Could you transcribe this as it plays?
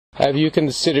Have you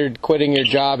considered quitting your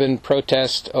job in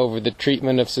protest over the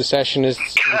treatment of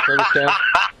secessionists in Kurdistan?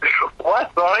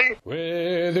 What, sorry?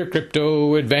 Whether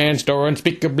crypto, advanced, or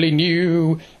unspeakably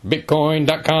new,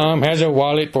 Bitcoin.com has a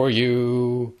wallet for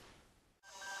you.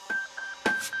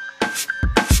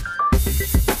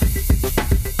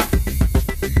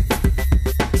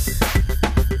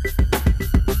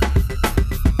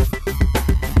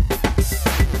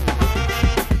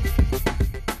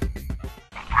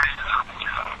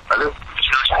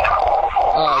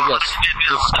 Yes,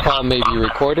 this call may be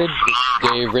recorded. This is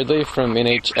Dave Ridley from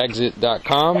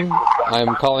nhexit.com.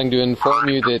 I'm calling to inform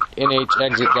you that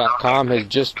nhexit.com has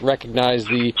just recognized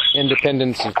the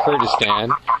independence of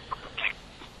Kurdistan.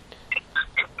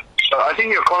 I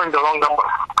think you're calling the wrong number.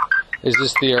 Is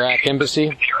this the Iraq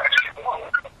embassy?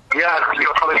 Yeah,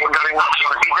 you're calling the wrong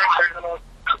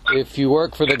number. If you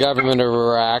work for the government of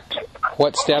Iraq,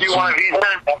 what steps... Do you want a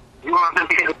visa? You want to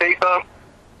get the paper?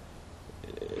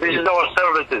 This is our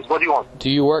services. What do you want? Do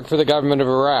you work for the government of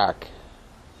Iraq?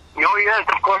 Oh, yes,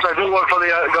 of course, I do work for the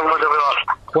government of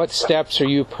Iraq. What steps are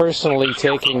you personally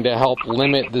taking to help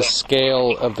limit the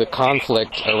scale of the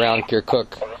conflict around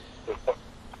Kirkuk?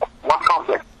 What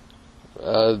conflict?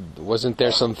 Wasn't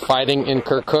there some fighting in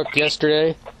Kirkuk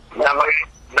yesterday? Never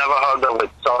heard of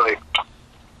it, sorry.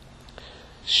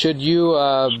 Should you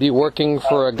be working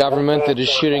for a government that is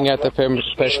shooting at the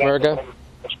peshmerga?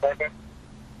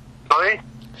 Sorry?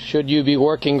 Should you be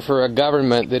working for a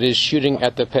government that is shooting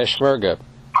at the peshmerga?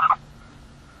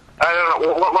 I don't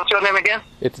know. What's your name again?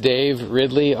 It's Dave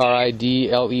Ridley,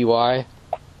 R-I-D-L-E-Y.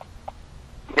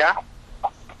 Yeah?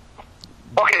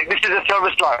 Okay, this is a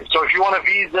service line. So if you want a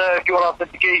visa, if you want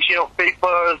authentication of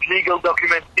papers, legal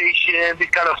documentation,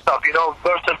 this kind of stuff, you know,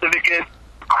 birth certificate,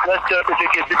 death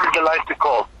certificate, this is the line to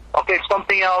call. Okay, if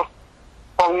something else,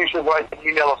 probably you should write an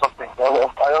email or something. I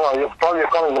don't know, you're probably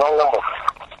calling the wrong number.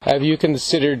 Have you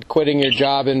considered quitting your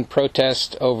job in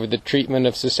protest over the treatment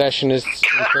of secessionists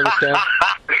in Kurdistan?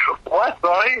 What?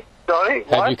 Sorry? Sorry?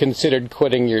 Have you considered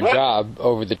quitting your job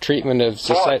over the treatment of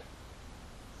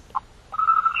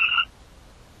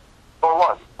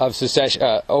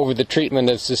over the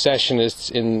treatment of secessionists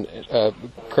in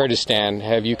Kurdistan?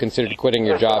 Have you considered quitting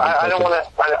your job? I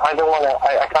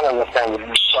can't understand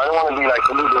you. So I don't want to be like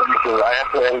a little because I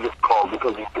have to end this call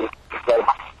because it's like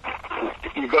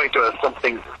you're going to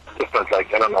something different.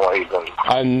 Like I don't know why you're going.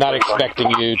 I'm not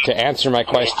expecting you to answer my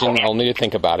question. I'll need to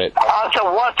think about it. Answer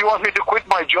what? You want me to quit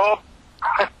my job?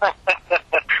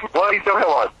 What are you talking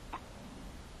about?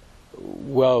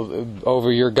 Well,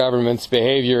 over your government's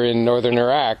behavior in northern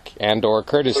Iraq and or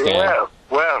Kurdistan.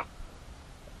 Where?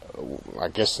 I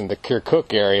guess in the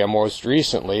Kirkuk area most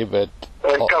recently, but...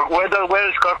 Where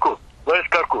is Kirkuk? Where is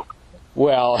Kirkuk?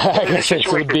 Well, I guess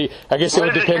it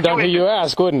would depend on who you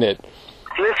ask, wouldn't it?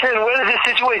 Listen, where is it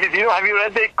situated? Have you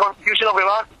read the Constitution of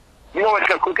Iraq? You know where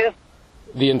Kirkuk is?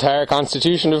 The entire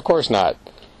Constitution? Of course not.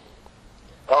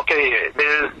 Okay,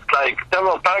 there's like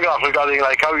several paragraphs regarding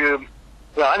like how you...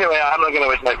 Well, anyway, I'm not going to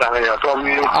waste my time anyway.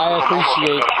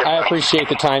 I appreciate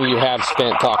the time you have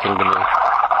spent talking to me.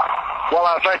 Well,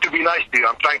 I'm trying to be nice to you.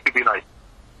 I'm trying to be nice.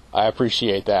 I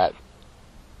appreciate that.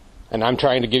 And I'm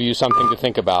trying to give you something to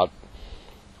think about.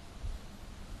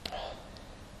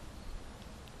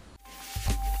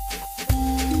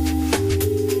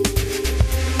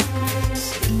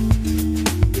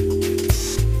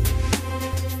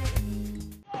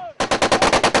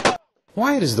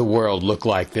 Why does the world look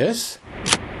like this?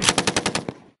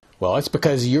 Well, it's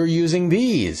because you're using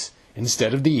these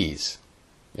instead of these.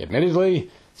 Admittedly,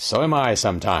 so am I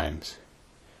sometimes.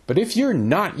 But if you're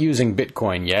not using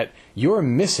Bitcoin yet, you're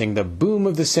missing the boom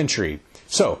of the century.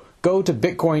 So, go to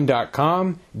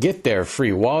Bitcoin.com, get their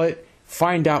free wallet,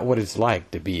 find out what it's like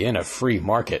to be in a free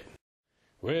market.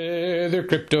 Whether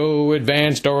crypto,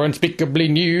 advanced, or unspeakably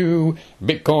new,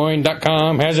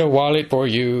 Bitcoin.com has a wallet for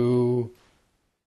you.